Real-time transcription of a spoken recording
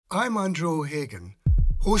I'm Andrew O'Hagan,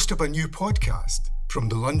 host of a new podcast from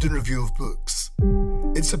the London Review of Books.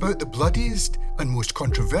 It's about the bloodiest and most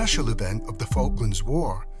controversial event of the Falklands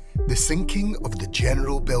War, the sinking of the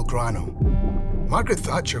General Belgrano. Margaret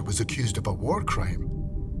Thatcher was accused of a war crime.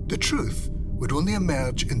 The truth would only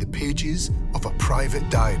emerge in the pages of a private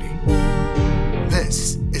diary.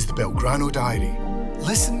 This is the Belgrano Diary.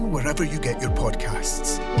 Listen wherever you get your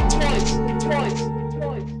podcasts. Twice.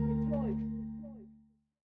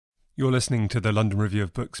 You're listening to the London Review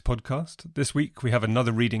of Books podcast. This week we have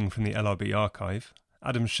another reading from the LRB archive.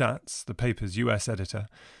 Adam Schatz, the paper's US editor,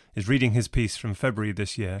 is reading his piece from February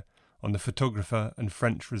this year on the photographer and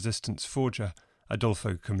French resistance forger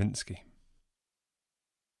Adolfo Kaminsky.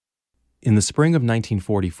 In the spring of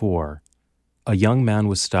 1944, a young man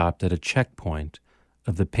was stopped at a checkpoint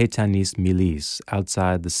of the Pétainiste milice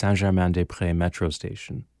outside the Saint-Germain-des-Prés metro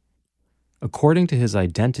station. According to his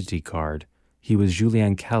identity card, he was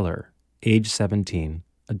Julien Keller, age 17,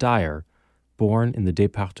 a dyer, born in the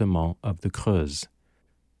département of the Creuse.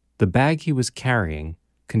 The bag he was carrying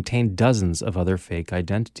contained dozens of other fake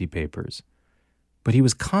identity papers, but he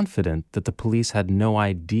was confident that the police had no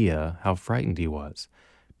idea how frightened he was,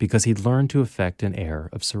 because he'd learned to affect an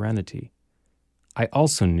air of serenity. I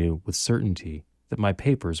also knew with certainty that my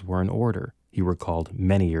papers were in order, he recalled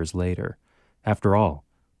many years later. After all,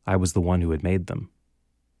 I was the one who had made them.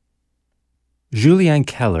 Julien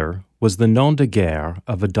Keller was the nom de guerre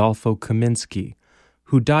of Adolfo Kaminsky,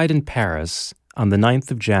 who died in Paris on the 9th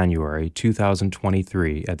of January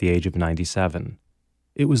 2023 at the age of 97.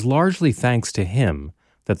 It was largely thanks to him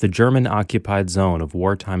that the German-occupied zone of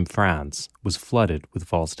wartime France was flooded with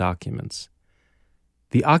false documents.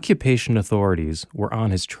 The occupation authorities were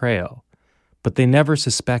on his trail, but they never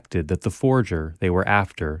suspected that the forger they were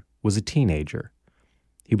after was a teenager.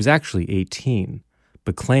 He was actually 18,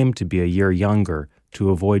 but claimed to be a year younger to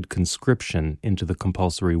avoid conscription into the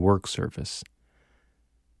compulsory work service.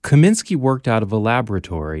 Kaminsky worked out of a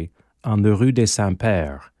laboratory on the Rue des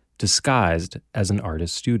Saints-Pères, disguised as an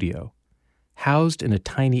artist's studio. Housed in a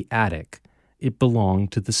tiny attic, it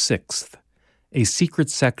belonged to the Sixth, a secret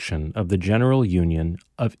section of the General Union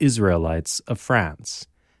of Israelites of France,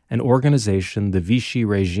 an organization the Vichy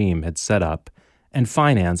regime had set up and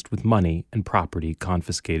financed with money and property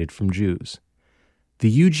confiscated from Jews.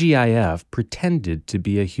 The UGIF pretended to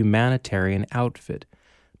be a humanitarian outfit,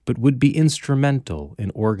 but would be instrumental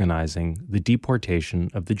in organizing the deportation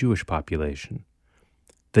of the Jewish population.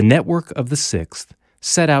 The network of the Sixth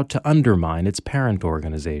set out to undermine its parent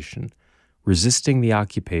organization, resisting the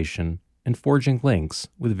occupation and forging links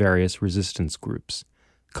with various resistance groups,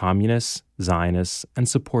 communists, Zionists, and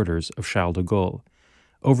supporters of Charles de Gaulle.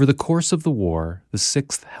 Over the course of the war, the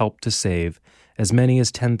Sixth helped to save as many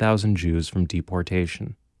as 10,000 Jews from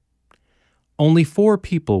deportation. Only 4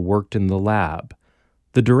 people worked in the lab.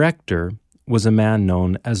 The director was a man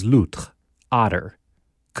known as Loutre, Otter.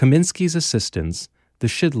 Kaminsky's assistants, the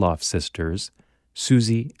Shidloff sisters,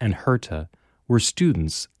 Susie and Herta, were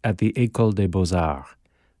students at the École des Beaux-Arts.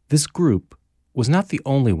 This group was not the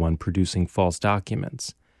only one producing false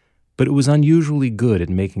documents, but it was unusually good at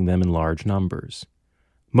making them in large numbers.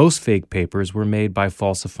 Most fake papers were made by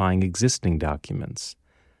falsifying existing documents.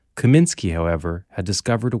 Kaminsky, however, had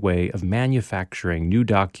discovered a way of manufacturing new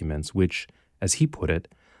documents which, as he put it,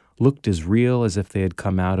 looked as real as if they had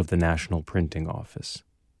come out of the National Printing Office.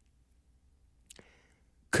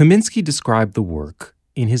 Kaminsky described the work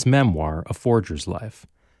in his memoir, A Forger's Life,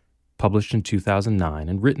 published in 2009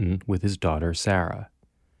 and written with his daughter Sarah.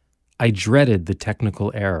 I dreaded the technical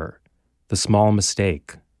error, the small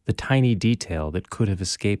mistake, the tiny detail that could have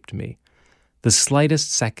escaped me. The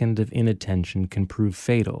slightest second of inattention can prove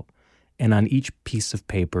fatal, and on each piece of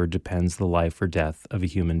paper depends the life or death of a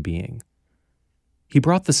human being. He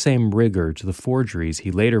brought the same rigor to the forgeries he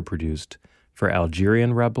later produced for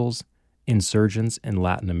Algerian rebels, insurgents in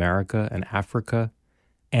Latin America and Africa,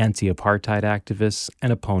 anti-apartheid activists,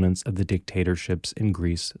 and opponents of the dictatorships in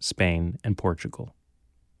Greece, Spain, and Portugal.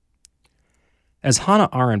 As Hannah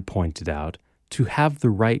Arendt pointed out, to have the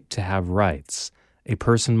right to have rights, a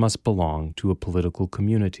person must belong to a political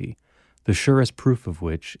community, the surest proof of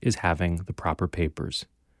which is having the proper papers.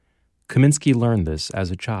 Kaminsky learned this as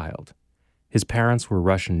a child. His parents were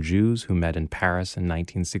Russian Jews who met in Paris in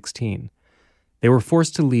 1916. They were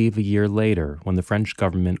forced to leave a year later when the French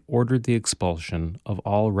government ordered the expulsion of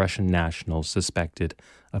all Russian nationals suspected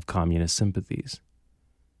of communist sympathies.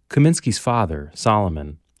 Kaminsky's father,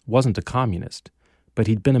 Solomon, wasn't a communist, but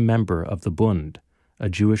he'd been a member of the Bund, a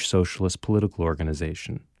Jewish socialist political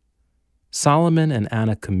organization. Solomon and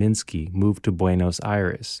Anna Kaminsky moved to Buenos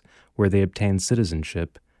Aires, where they obtained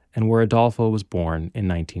citizenship and where Adolfo was born in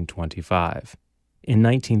 1925. In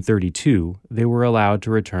 1932, they were allowed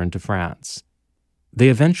to return to France. They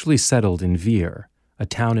eventually settled in Vire, a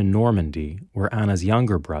town in Normandy where Anna's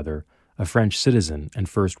younger brother, a French citizen and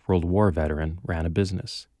First World War veteran, ran a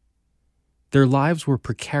business. Their lives were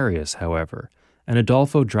precarious, however, and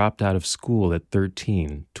Adolfo dropped out of school at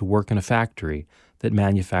 13 to work in a factory that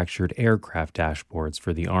manufactured aircraft dashboards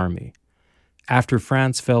for the army. After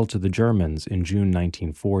France fell to the Germans in June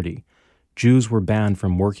 1940, Jews were banned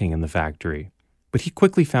from working in the factory, but he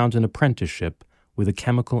quickly found an apprenticeship with a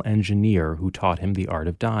chemical engineer who taught him the art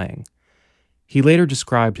of dyeing. He later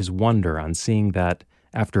described his wonder on seeing that,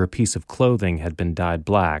 after a piece of clothing had been dyed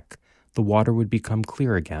black, the water would become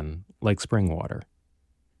clear again, like spring water.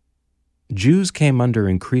 Jews came under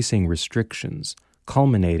increasing restrictions,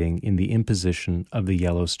 culminating in the imposition of the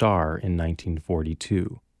Yellow Star in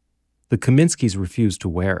 1942. The Kaminskys refused to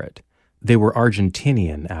wear it. They were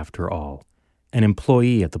Argentinian, after all. An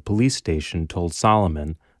employee at the police station told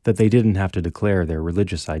Solomon that they didn't have to declare their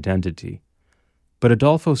religious identity. But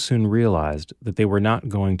Adolfo soon realized that they were not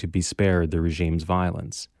going to be spared the regime's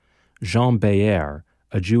violence. Jean Beyer,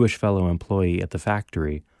 a Jewish fellow employee at the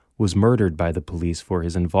factory, was murdered by the police for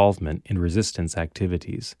his involvement in resistance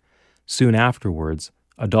activities. Soon afterwards,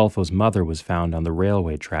 Adolfo's mother was found on the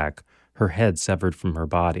railway track, her head severed from her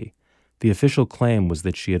body. The official claim was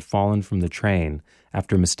that she had fallen from the train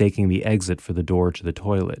after mistaking the exit for the door to the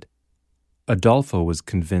toilet. Adolfo was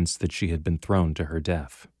convinced that she had been thrown to her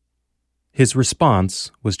death. His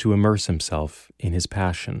response was to immerse himself in his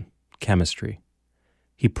passion, chemistry.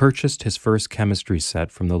 He purchased his first chemistry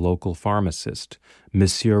set from the local pharmacist,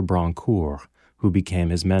 Monsieur Brancourt, who became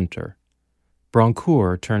his mentor.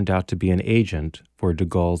 Brancourt turned out to be an agent for de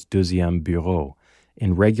Gaulle's Deuxième Bureau,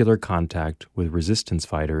 in regular contact with resistance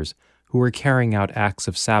fighters who were carrying out acts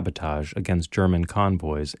of sabotage against German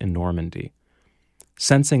convoys in Normandy.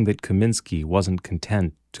 Sensing that Kaminsky wasn't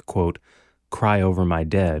content to, quote, cry over my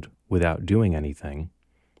dead without doing anything,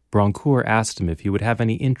 Brancourt asked him if he would have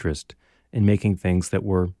any interest in making things that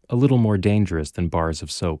were a little more dangerous than bars of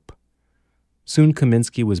soap. Soon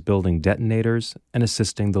Kaminsky was building detonators and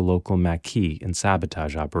assisting the local maquis in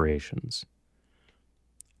sabotage operations.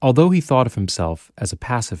 Although he thought of himself as a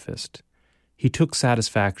pacifist, he took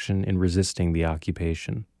satisfaction in resisting the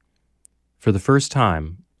occupation. For the first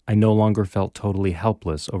time, I no longer felt totally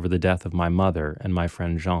helpless over the death of my mother and my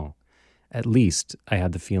friend Jean. At least I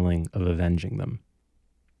had the feeling of avenging them.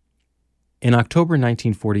 In October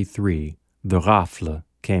 1943, the Rafle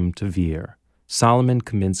came to Vire. Solomon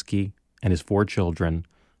Kaminsky and his 4 children,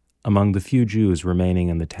 among the few Jews remaining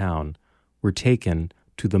in the town, were taken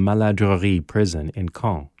to the Maladrerie prison in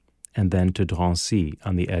Caen and then to Drancy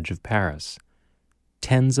on the edge of Paris.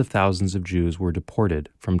 Tens of thousands of Jews were deported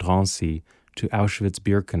from Drancy to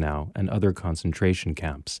Auschwitz-Birkenau and other concentration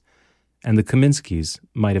camps, and the Kaminskys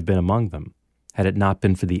might have been among them, had it not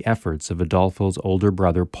been for the efforts of Adolfo's older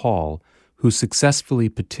brother Paul, who successfully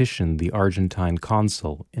petitioned the Argentine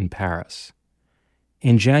consul in Paris.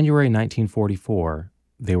 In January 1944,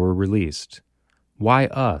 they were released. Why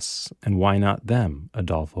us, and why not them,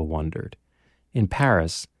 Adolfo wondered. In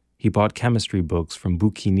Paris, he bought chemistry books from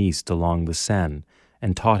bouquinistes along the Seine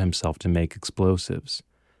and taught himself to make explosives.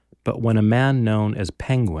 But when a man known as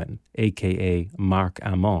Penguin, a.k.a. Marc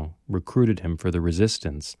Amont, recruited him for the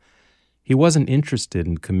resistance, he wasn't interested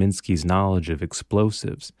in Kaminsky's knowledge of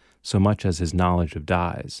explosives so much as his knowledge of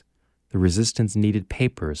dyes. The resistance needed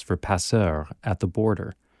papers for passeurs at the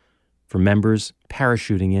border, for members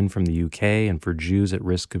parachuting in from the UK, and for Jews at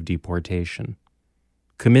risk of deportation.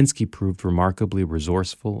 Kaminsky proved remarkably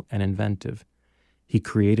resourceful and inventive. He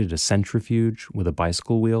created a centrifuge with a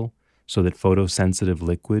bicycle wheel so that photosensitive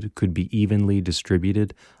liquid could be evenly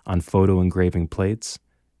distributed on photo-engraving plates,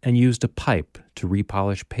 and used a pipe to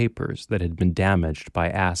repolish papers that had been damaged by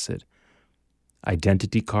acid.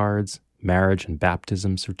 Identity cards, marriage and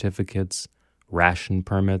baptism certificates, ration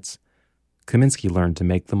permits. Kaminsky learned to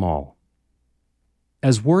make them all.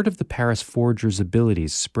 As word of the Paris forger's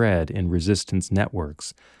abilities spread in resistance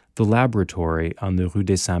networks, the laboratory on the Rue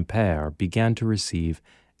des Saints-Pères began to receive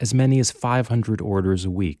as many as 500 orders a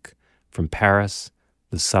week from Paris,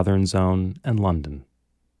 the Southern Zone, and London.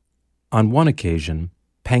 On one occasion,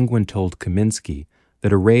 Penguin told Kaminsky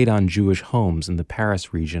that a raid on Jewish homes in the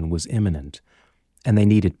Paris region was imminent, and they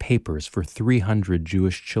needed papers for 300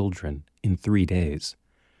 Jewish children in 3 days.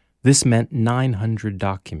 This meant 900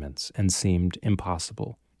 documents and seemed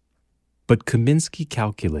impossible. But Kaminsky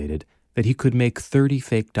calculated that he could make 30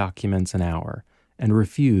 fake documents an hour and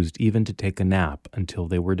refused even to take a nap until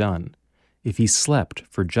they were done. If he slept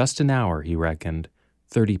for just an hour, he reckoned,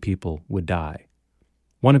 30 people would die.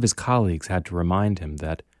 One of his colleagues had to remind him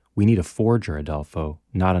that we need a forger, Adolfo,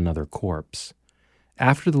 not another corpse.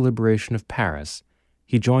 After the liberation of Paris,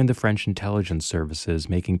 he joined the French intelligence services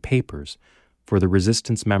making papers for the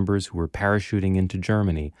resistance members who were parachuting into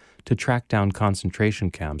Germany to track down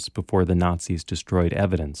concentration camps before the Nazis destroyed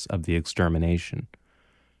evidence of the extermination.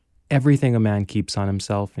 Everything a man keeps on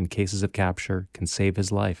himself in cases of capture can save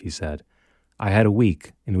his life, he said. I had a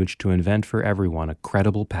week in which to invent for everyone a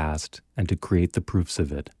credible past and to create the proofs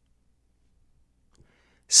of it.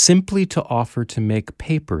 Simply to offer to make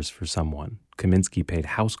papers for someone, Kaminsky paid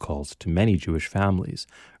house calls to many Jewish families,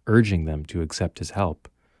 urging them to accept his help,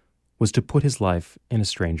 was to put his life in a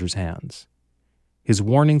stranger's hands. His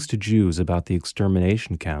warnings to Jews about the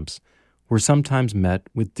extermination camps were sometimes met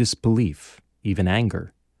with disbelief, even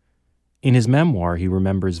anger. In his memoir, he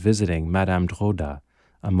remembers visiting Madame Droda,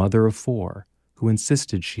 a mother of 4, who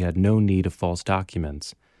insisted she had no need of false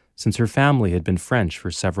documents, since her family had been French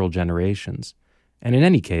for several generations, and in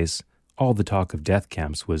any case, all the talk of death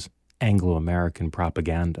camps was Anglo-American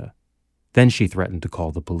propaganda. Then she threatened to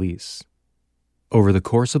call the police. Over the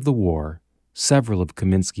course of the war, several of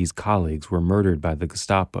Kaminsky's colleagues were murdered by the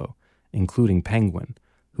Gestapo, including Penguin,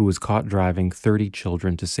 who was caught driving 30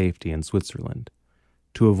 children to safety in Switzerland.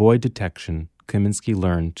 To avoid detection, Kaminsky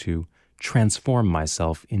learned to transform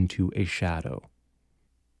myself into a shadow.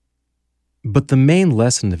 But the main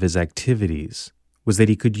lesson of his activities was that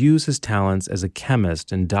he could use his talents as a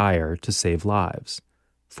chemist and dyer to save lives.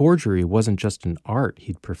 Forgery wasn't just an art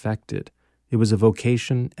he'd perfected, it was a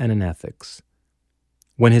vocation and an ethics.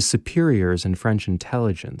 When his superiors in French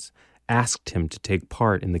intelligence asked him to take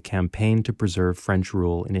part in the campaign to preserve French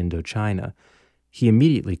rule in Indochina, he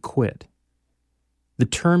immediately quit. The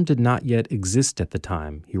term did not yet exist at the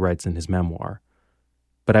time, he writes in his memoir,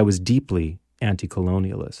 but I was deeply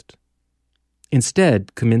anti-colonialist.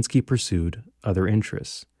 Instead, Kaminsky pursued other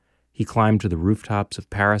interests. He climbed to the rooftops of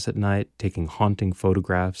Paris at night, taking haunting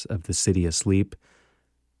photographs of the city asleep,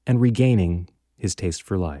 and regaining his taste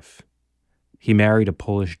for life. He married a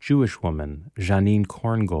Polish Jewish woman, Janine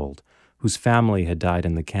Korngold, whose family had died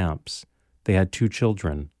in the camps. They had 2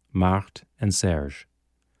 children, Marthe and Serge.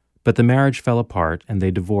 But the marriage fell apart and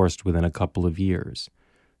they divorced within a couple of years.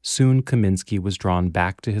 Soon Kaminsky was drawn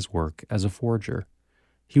back to his work as a forger.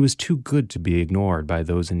 He was too good to be ignored by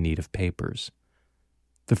those in need of papers.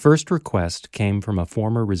 The first request came from a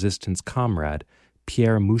former resistance comrade,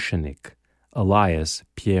 Pierre Mouchenik, alias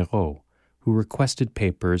Pierrot, who requested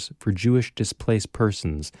papers for Jewish displaced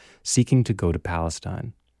persons seeking to go to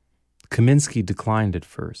Palestine. Kaminsky declined at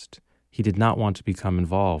first. He did not want to become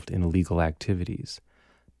involved in illegal activities.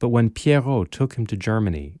 But when Pierrot took him to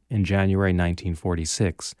Germany in January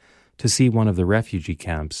 1946 to see one of the refugee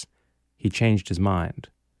camps, he changed his mind.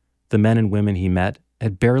 The men and women he met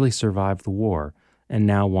had barely survived the war and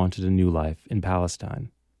now wanted a new life in Palestine.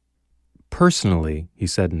 Personally, he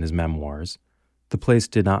said in his memoirs, the place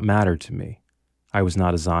did not matter to me. I was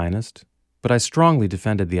not a Zionist, but I strongly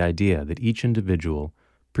defended the idea that each individual,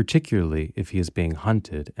 particularly if he is being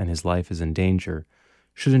hunted and his life is in danger,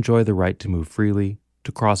 should enjoy the right to move freely,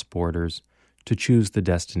 to cross borders, to choose the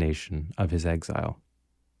destination of his exile.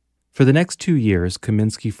 For the next 2 years,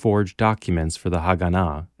 Kaminsky forged documents for the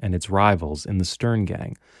Haganah and its rivals in the Stern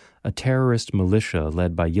Gang, a terrorist militia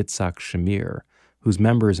led by Yitzhak Shamir, whose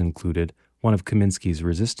members included one of Kaminsky's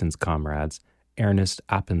resistance comrades, Ernest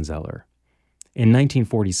Appenzeller. In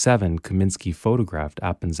 1947, Kaminsky photographed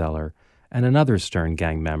Appenzeller and another Stern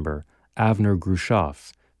Gang member, Avner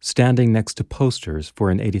Grushoff, standing next to posters for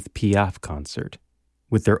an Edith Piaf concert.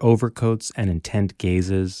 With their overcoats and intent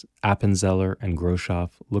gazes, Appenzeller and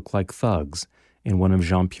Groshoff looked like thugs in one of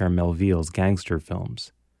Jean-Pierre Melville's gangster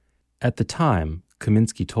films. At the time,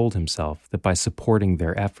 Kaminsky told himself that by supporting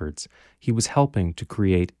their efforts, he was helping to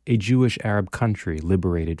create a Jewish Arab country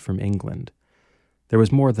liberated from England. There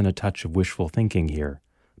was more than a touch of wishful thinking here,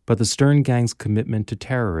 but the Stern Gang's commitment to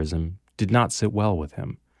terrorism did not sit well with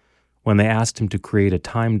him. When they asked him to create a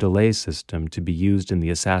time delay system to be used in the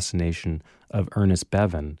assassination of Ernest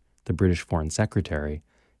Bevin, the British Foreign Secretary,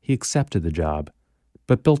 he accepted the job,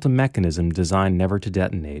 but built a mechanism designed never to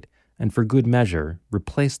detonate and for good measure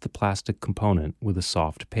replaced the plastic component with a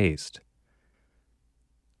soft paste.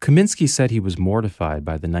 Kaminsky said he was mortified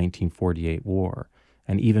by the 1948 war,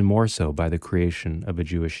 and even more so by the creation of a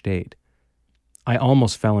Jewish state. I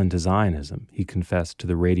almost fell into Zionism, he confessed to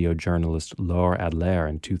the radio journalist Laure Adler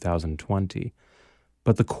in 2020,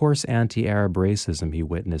 but the coarse anti-Arab racism he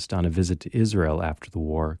witnessed on a visit to Israel after the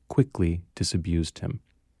war quickly disabused him.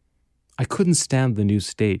 I couldn't stand the new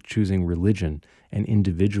state choosing religion and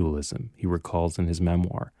individualism, he recalls in his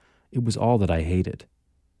memoir. It was all that I hated.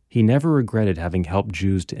 He never regretted having helped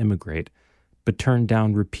Jews to immigrate, but turned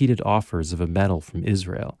down repeated offers of a medal from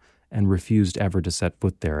Israel and refused ever to set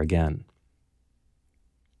foot there again.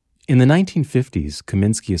 In the 1950s,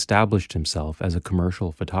 Kaminsky established himself as a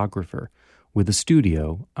commercial photographer with a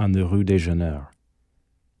studio on the Rue des Jeuneurs.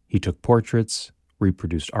 He took portraits,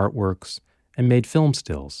 reproduced artworks, and made film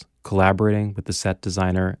stills, collaborating with the set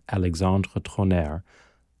designer Alexandre Troner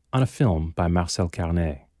on a film by Marcel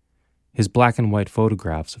Carnet. His black and white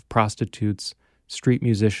photographs of prostitutes, street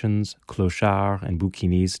musicians, clochards, and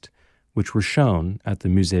bouquinistes, which were shown at the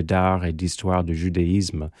Musée d'Art et d'Histoire du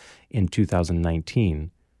Judaïsme in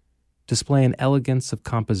 2019, display an elegance of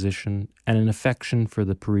composition and an affection for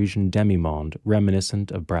the Parisian demi-monde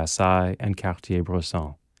reminiscent of Brassai and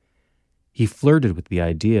Cartier-Bresson. He flirted with the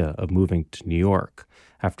idea of moving to New York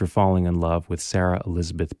after falling in love with Sarah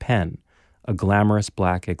Elizabeth Penn, a glamorous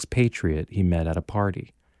black expatriate he met at a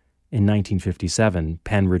party. In 1957,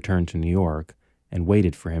 Penn returned to New York and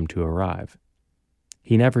waited for him to arrive.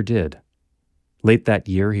 He never did. Late that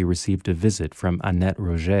year, he received a visit from Annette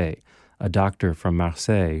Roger, a doctor from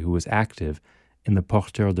Marseille who was active in the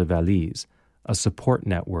Porteurs de Valises, a support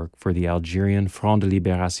network for the Algerian Front de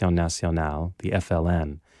Libération Nationale, the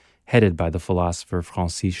FLN, headed by the philosopher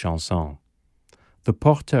Francis Chansson. The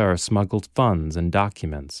Porteurs smuggled funds and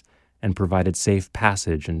documents and provided safe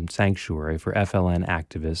passage and sanctuary for FLN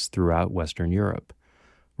activists throughout Western Europe.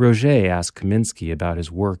 Roger asked Kaminsky about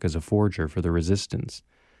his work as a forger for the resistance.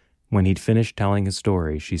 When he'd finished telling his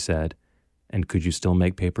story, she said, "And could you still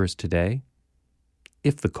make papers today?"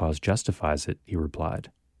 "If the cause justifies it," he replied.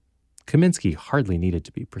 Kaminsky hardly needed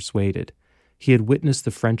to be persuaded. He had witnessed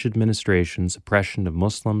the French administration's oppression of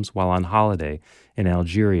Muslims while on holiday in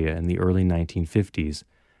Algeria in the early 1950s,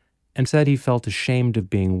 and said he felt ashamed of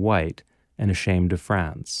being white and ashamed of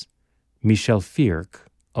France. Michel Firck,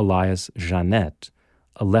 alias Jeannette,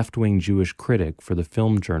 a left-wing Jewish critic for the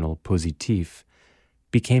film journal Positif,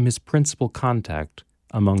 became his principal contact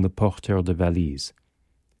among the Porteurs de Valises.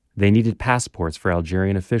 They needed passports for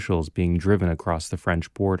Algerian officials being driven across the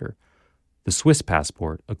French border. The Swiss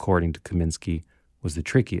passport, according to Kaminsky, was the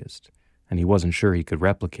trickiest, and he wasn't sure he could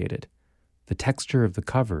replicate it. The texture of the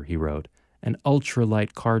cover, he wrote, an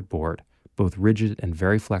ultralight cardboard, both rigid and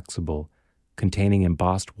very flexible, containing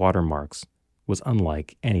embossed watermarks, was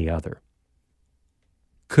unlike any other.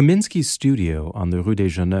 Kaminsky's studio on the Rue des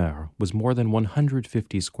Jeuneurs was more than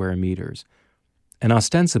 150 square meters, and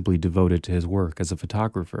ostensibly devoted to his work as a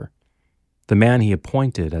photographer. The man he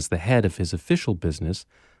appointed as the head of his official business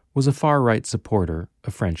was a far-right supporter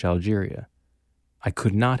of French Algeria. "I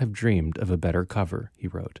could not have dreamed of a better cover," he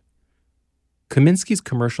wrote. Kaminsky's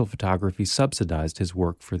commercial photography subsidized his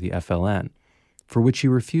work for the FLN, for which he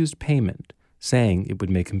refused payment, saying it would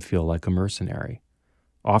make him feel like a mercenary.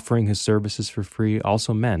 Offering his services for free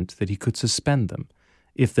also meant that he could suspend them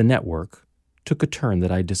if the network took a turn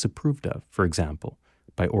that I disapproved of, for example,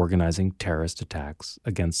 by organizing terrorist attacks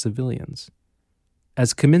against civilians.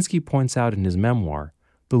 As Kaminsky points out in his memoir,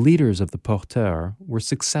 the leaders of the Porteurs were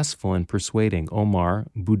successful in persuading Omar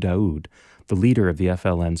Boudaoud, the leader of the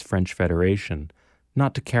FLN's French Federation,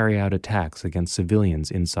 not to carry out attacks against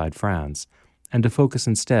civilians inside France, and to focus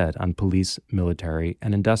instead on police, military,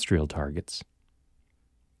 and industrial targets.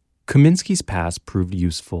 Kaminsky's past proved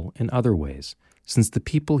useful in other ways, since the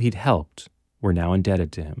people he'd helped were now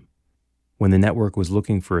indebted to him. When the network was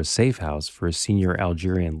looking for a safe house for a senior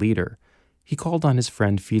Algerian leader, he called on his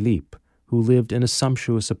friend Philippe, who lived in a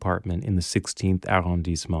sumptuous apartment in the 16th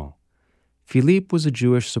arrondissement. Philippe was a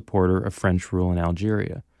Jewish supporter of French rule in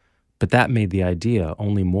Algeria, but that made the idea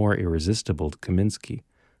only more irresistible to Kaminsky.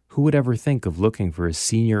 Who would ever think of looking for a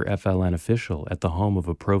senior FLN official at the home of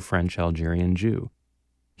a pro-French Algerian Jew?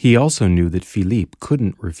 He also knew that Philippe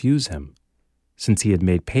couldn't refuse him, since he had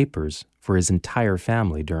made papers for his entire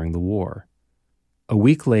family during the war. A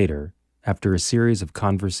week later, after a series of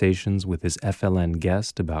conversations with his FLN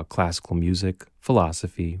guest about classical music,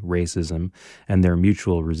 philosophy, racism, and their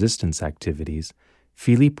mutual resistance activities,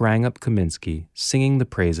 Philippe rang up Kaminsky, singing the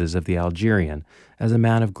praises of the Algerian as a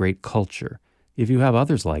man of great culture. "If you have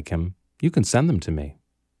others like him, you can send them to me."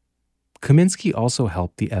 Kaminsky also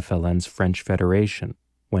helped the FLN's French Federation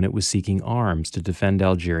when it was seeking arms to defend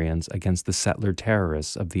Algerians against the settler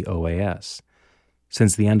terrorists of the OAS.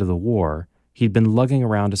 Since the end of the war, he'd been lugging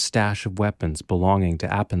around a stash of weapons belonging to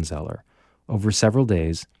Appenzeller. Over several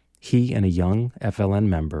days, he and a young FLN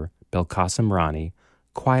member, Belkacem Rani,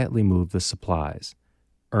 quietly moved the supplies.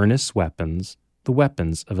 Ernest's weapons, the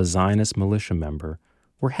weapons of a Zionist militia member,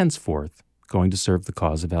 were henceforth going to serve the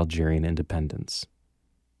cause of Algerian independence.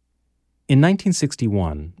 In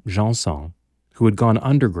 1961, Janson, who who had gone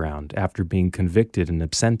underground after being convicted in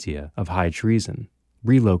absentia of high treason,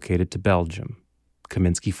 relocated to Belgium.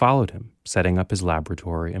 Kaminsky followed him, setting up his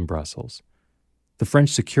laboratory in Brussels. The French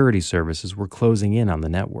security services were closing in on the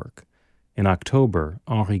network. In October,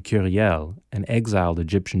 Henri Curiel, an exiled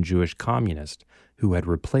Egyptian Jewish communist who had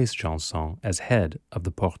replaced Janson as head of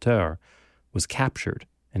the Porteur, was captured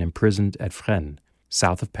and imprisoned at Fresnes,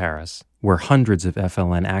 south of Paris, where hundreds of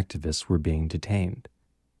FLN activists were being detained.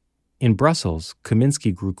 In Brussels,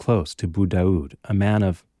 Kaminsky grew close to Boudaoud, a man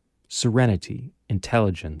of serenity,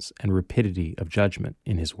 intelligence, and rapidity of judgment,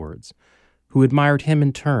 in his words, who admired him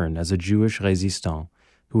in turn as a Jewish résistant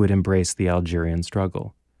who had embraced the Algerian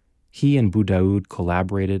struggle. He and Boudaoud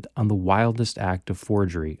collaborated on the wildest act of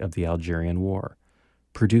forgery of the Algerian War,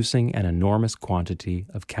 producing an enormous quantity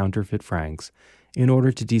of counterfeit francs in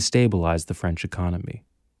order to destabilize the French economy.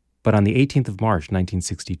 But on the 18th of March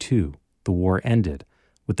 1962, the war ended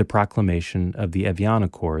with the proclamation of the Evian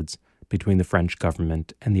Accords between the French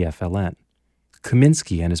government and the FLN.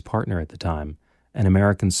 Kaminsky and his partner at the time, an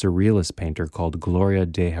American surrealist painter called Gloria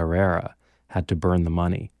de Herrera, had to burn the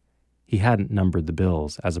money. He hadn't numbered the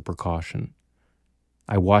bills as a precaution.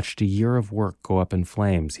 "I watched a year of work go up in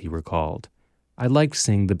flames," he recalled. "I liked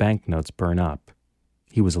seeing the banknotes burn up."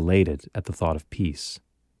 He was elated at the thought of peace.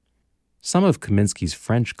 Some of Kaminsky's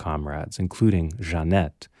French comrades, including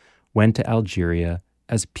Jeannette, went to Algeria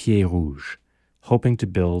as pieds rouges, hoping to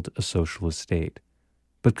build a socialist state.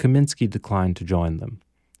 But Kaminsky declined to join them.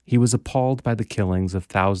 He was appalled by the killings of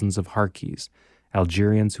thousands of Harkis,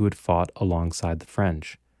 Algerians who had fought alongside the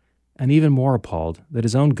French, and even more appalled that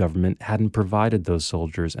his own government hadn't provided those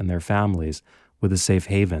soldiers and their families with a safe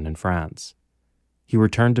haven in France. He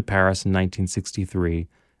returned to Paris in 1963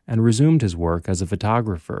 and resumed his work as a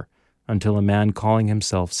photographer until a man calling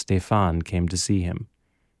himself Stéphane came to see him.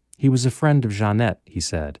 He was a friend of Jeannette, he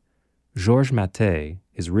said. Georges Maté,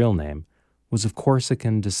 his real name, was of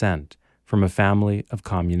Corsican descent from a family of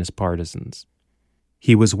communist partisans.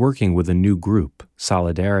 He was working with a new group,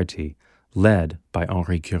 Solidarity, led by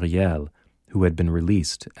Henri Curiel, who had been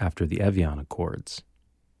released after the Evian Accords.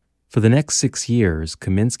 For the next 6 years,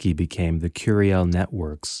 Kaminsky became the Curiel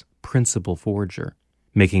network's principal forger,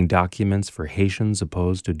 making documents for Haitians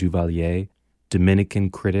opposed to Duvalier,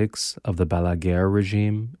 Dominican critics of the Balaguer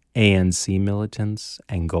regime, ANC militants,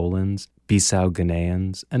 Angolans, Bissau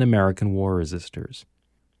Ghanaians, and American war resistors.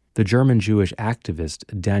 The German Jewish activist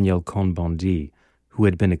Daniel Cohn-Bendit, who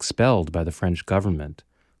had been expelled by the French government,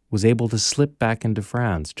 was able to slip back into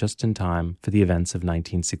France just in time for the events of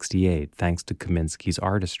 1968 thanks to Kaminsky's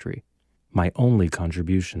artistry. "My only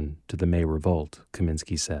contribution to the May Revolt,"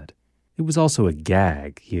 Kaminsky said. It was also a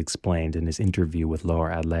gag, he explained in his interview with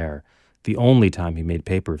Laura Adler, the only time he made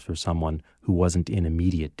papers for someone who wasn't in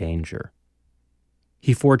immediate danger.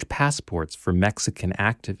 He forged passports for Mexican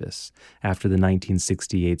activists after the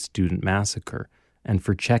 1968 student massacre and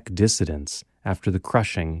for Czech dissidents after the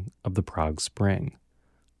crushing of the Prague Spring.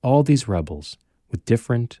 All these rebels, with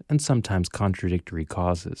different and sometimes contradictory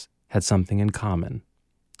causes, had something in common: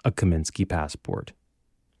 a Kaminsky passport.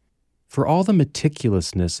 For all the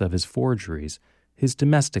meticulousness of his forgeries, his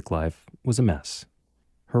domestic life was a mess.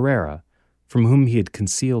 Herrera, from whom he had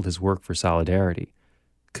concealed his work for Solidarity,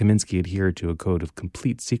 Kaminsky adhered to a code of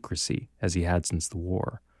complete secrecy, as he had since the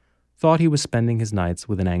war, thought he was spending his nights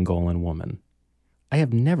with an Angolan woman. "I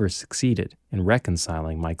have never succeeded in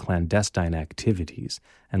reconciling my clandestine activities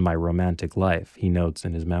and my romantic life," he notes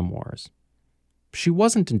in his memoirs. She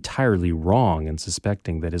wasn't entirely wrong in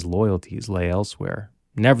suspecting that his loyalties lay elsewhere.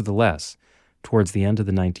 Nevertheless, towards the end of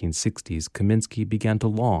the 1960s, Kaminsky began to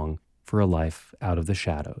long for a life out of the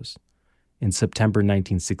shadows. In September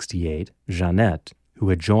 1968, Jeannette, who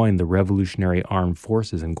had joined the Revolutionary Armed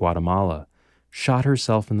Forces in Guatemala, shot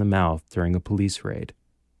herself in the mouth during a police raid.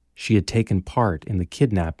 She had taken part in the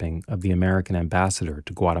kidnapping of the American ambassador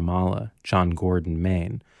to Guatemala, John Gordon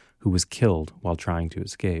Maine, who was killed while trying to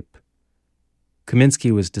escape.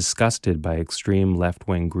 Kaminsky was disgusted by extreme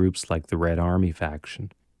left-wing groups like the Red Army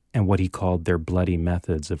faction and what he called their bloody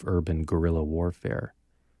methods of urban guerrilla warfare.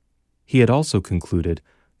 He had also concluded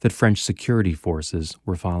that French security forces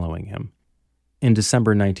were following him. In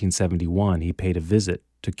December 1971, he paid a visit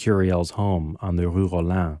to Curiel's home on the Rue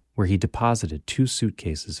Rollin, where he deposited 2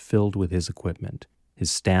 suitcases filled with his equipment, his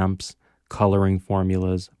stamps, coloring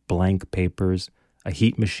formulas, blank papers, a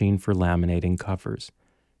heat machine for laminating covers.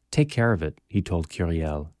 "Take care of it," he told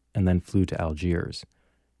Curiel, and then flew to Algiers.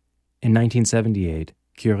 In 1978,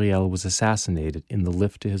 Curiel was assassinated in the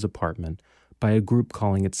lift to his apartment by a group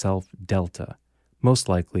calling itself Delta, most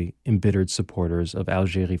likely embittered supporters of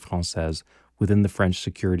Algérie Française within the French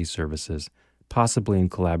security services, possibly in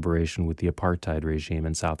collaboration with the apartheid regime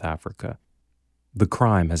in South Africa. The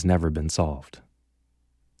crime has never been solved.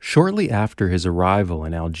 Shortly after his arrival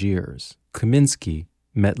in Algiers, Kaminsky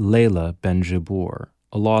met Leila Benjabour,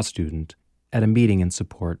 a law student, at a meeting in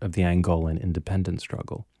support of the Angolan independence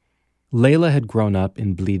struggle. Leila had grown up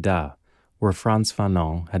in Blida, where Frantz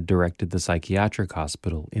Fanon had directed the psychiatric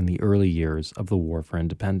hospital in the early years of the War for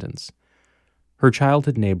Independence. Her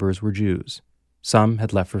childhood neighbors were Jews. Some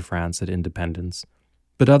had left for France at independence,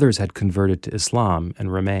 but others had converted to Islam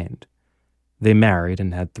and remained. They married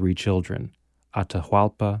and had 3 children,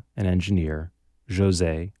 Atahualpa, an engineer,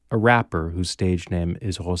 José, a rapper whose stage name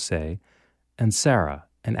is José, and Sarah,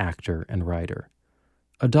 an actor and writer.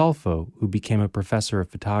 Adolfo, who became a professor of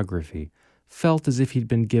photography, felt as if he'd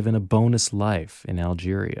been given a bonus life in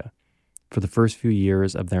Algeria. For the first few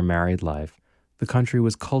years of their married life, the country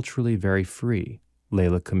was culturally very free,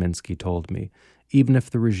 Leila Kaminsky told me, even if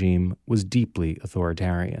the regime was deeply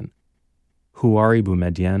authoritarian. Houari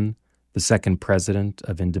Boumediene, the second president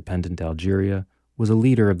of independent Algeria, was a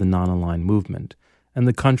leader of the non-aligned movement, and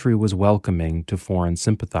the country was welcoming to foreign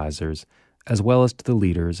sympathizers, as well as to the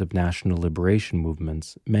leaders of national liberation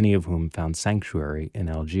movements, many of whom found sanctuary in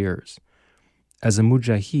Algiers. As a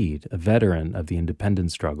mujahid, a veteran of the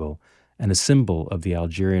independence struggle, and a symbol of the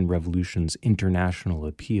Algerian Revolution's international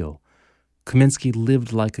appeal, Kaminsky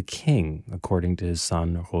lived like a king, according to his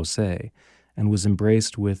son José, and was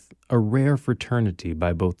embraced with a rare fraternity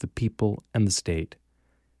by both the people and the state.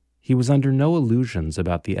 He was under no illusions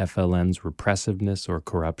about the FLN's repressiveness or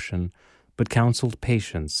corruption, but counseled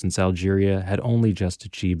patience since Algeria had only just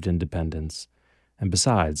achieved independence. And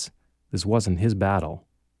besides, this wasn't his battle.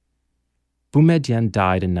 Boumediene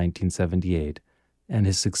died in 1978, and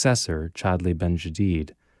his successor, Chadli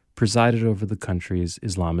Benjedid, presided over the country's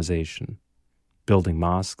Islamization, building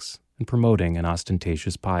mosques and promoting an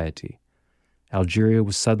ostentatious piety. Algeria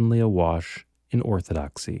was suddenly awash in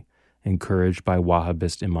orthodoxy, encouraged by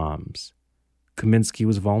Wahhabist imams. Kaminsky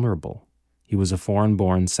was vulnerable. He was a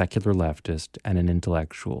foreign-born secular leftist and an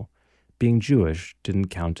intellectual. Being Jewish didn't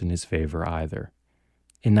count in his favor either.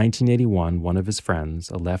 In 1981, one of his friends,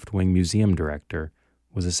 a left-wing museum director,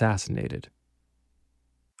 was assassinated.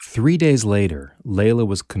 3 days later, Leila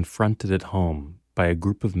was confronted at home by a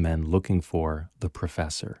group of men looking for the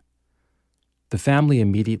professor. The family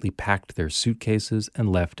immediately packed their suitcases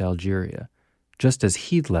and left Algeria, just as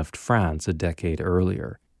he'd left France a decade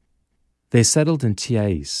earlier. They settled in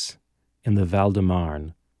Thiais, in the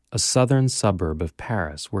Val-de-Marne, a southern suburb of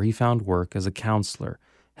Paris, where he found work as a counselor,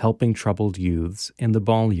 helping troubled youths in the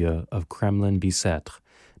banlieue of Kremlin-Bicêtre,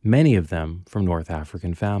 many of them from North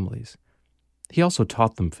African families. He also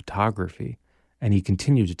taught them photography, and he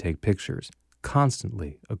continued to take pictures,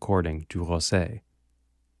 constantly, according to José.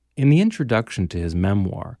 In the introduction to his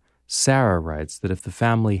memoir, Sarah writes that if the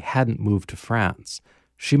family hadn't moved to France,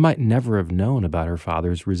 she might never have known about her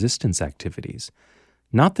father's resistance activities.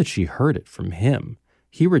 Not that she heard it from him.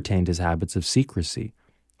 He retained his habits of secrecy,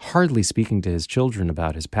 hardly speaking to his children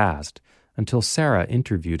about his past, until Sarah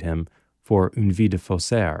interviewed him for Une vie de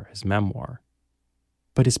faussaire, his memoir.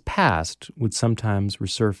 But his past would sometimes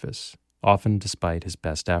resurface, often despite his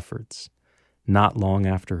best efforts. Not long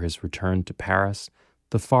after his return to Paris,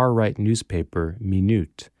 the far-right newspaper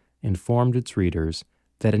Minute informed its readers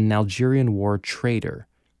that an Algerian war traitor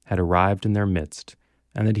had arrived in their midst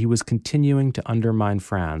and that he was continuing to undermine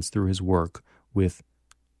France through his work with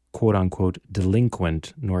quote-unquote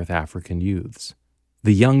delinquent North African youths.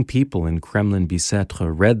 The young people in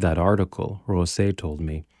Kremlin-Bicêtre read that article, José told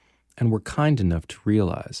me, and were kind enough to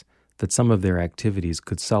realize that some of their activities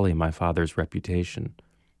could sully my father's reputation.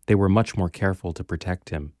 They were much more careful to protect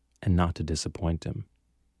him and not to disappoint him.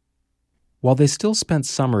 While they still spent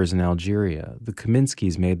summers in Algeria, the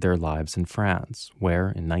Kaminskys made their lives in France, where,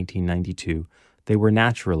 in 1992, they were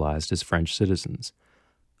naturalized as French citizens.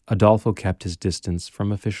 Adolfo kept his distance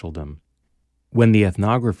from officialdom. When the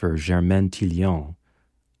ethnographer Germaine Tillion,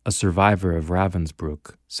 a survivor of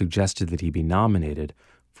Ravensbrück, suggested that he be nominated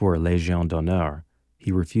for a Légion d'honneur,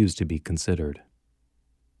 he refused to be considered.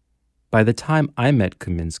 By the time I met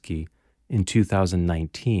Kaminsky in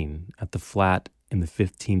 2019 at the flat in the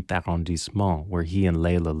 15th arrondissement where he and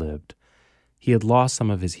Leila lived, he had lost some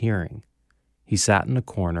of his hearing. He sat in a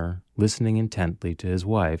corner, listening intently to his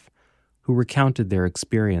wife, who recounted their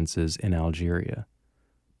experiences in Algeria.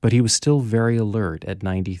 But he was still very alert at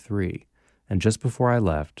 93, and just before I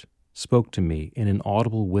left, spoke to me in an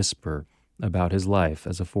audible whisper about his life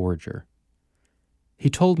as a forger. He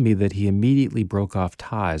told me that he immediately broke off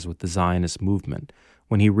ties with the Zionist movement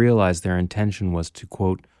when he realized their intention was to,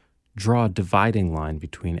 quote, draw a dividing line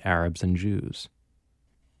between Arabs and Jews.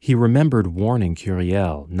 He remembered warning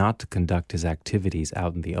Curiel not to conduct his activities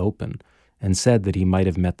out in the open and said that he might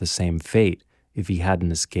have met the same fate if he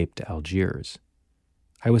hadn't escaped to Algiers.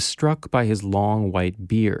 I was struck by his long white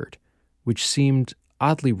beard, which seemed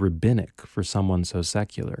oddly rabbinic for someone so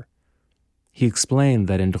secular. He explained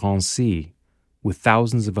that in Drancy, with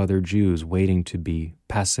thousands of other Jews waiting to be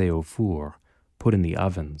passés au four, put in the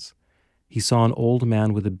ovens, he saw an old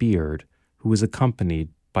man with a beard who was accompanied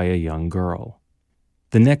by a young girl.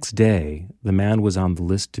 The next day, the man was on the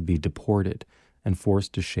list to be deported and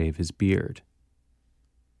forced to shave his beard.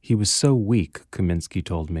 He was so weak, Kaminsky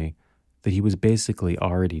told me, that he was basically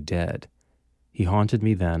already dead. He haunted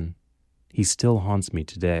me then. He still haunts me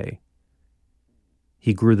today.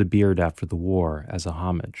 He grew the beard after the war as a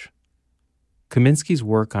homage. Kaminsky's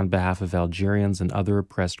work on behalf of Algerians and other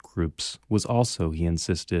oppressed groups was also, he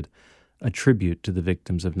insisted, a tribute to the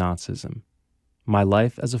victims of Nazism. My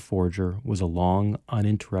life as a forger was a long,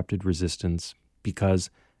 uninterrupted resistance because,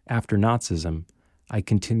 after Nazism, I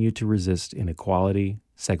continued to resist inequality,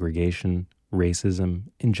 segregation, racism,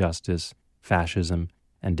 injustice, fascism,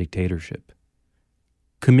 and dictatorship.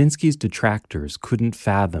 Kaminsky's detractors couldn't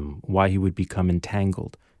fathom why he would become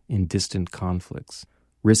entangled in distant conflicts,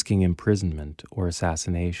 risking imprisonment or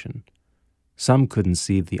assassination. Some couldn't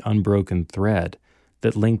see the unbroken thread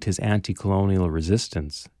that linked his anti-colonial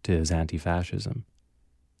resistance to his anti-fascism.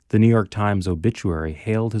 The New York Times obituary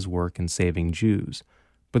hailed his work in saving Jews,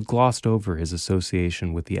 but glossed over his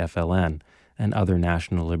association with the FLN and other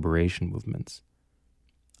national liberation movements.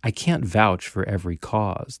 I can't vouch for every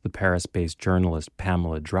cause, the Paris-based journalist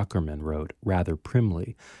Pamela Druckerman wrote rather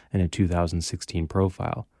primly in a 2016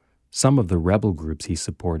 profile. Some of the rebel groups he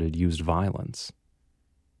supported used violence.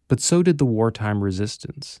 But so did the wartime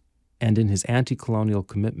resistance, and in his anti-colonial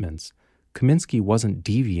commitments, Kaminsky wasn't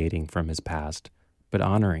deviating from his past, but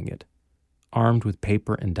honoring it. Armed with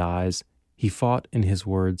paper and dyes, he fought, in his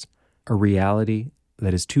words, a reality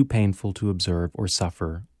that is too painful to observe or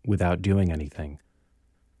suffer without doing anything,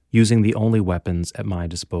 using the only weapons at my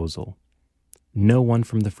disposal. No one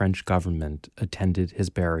from the French government attended his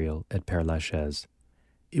burial at Père Lachaise.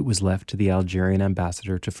 It was left to the Algerian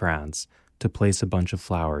ambassador to France to place a bunch of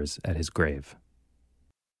flowers at his grave.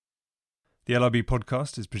 The LRB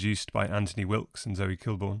podcast is produced by Anthony Wilkes and Zoe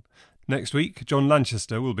Kilbourne. Next week, John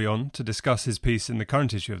Lanchester will be on to discuss his piece in the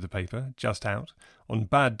current issue of the paper, just out, on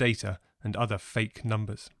bad data and other fake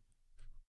numbers.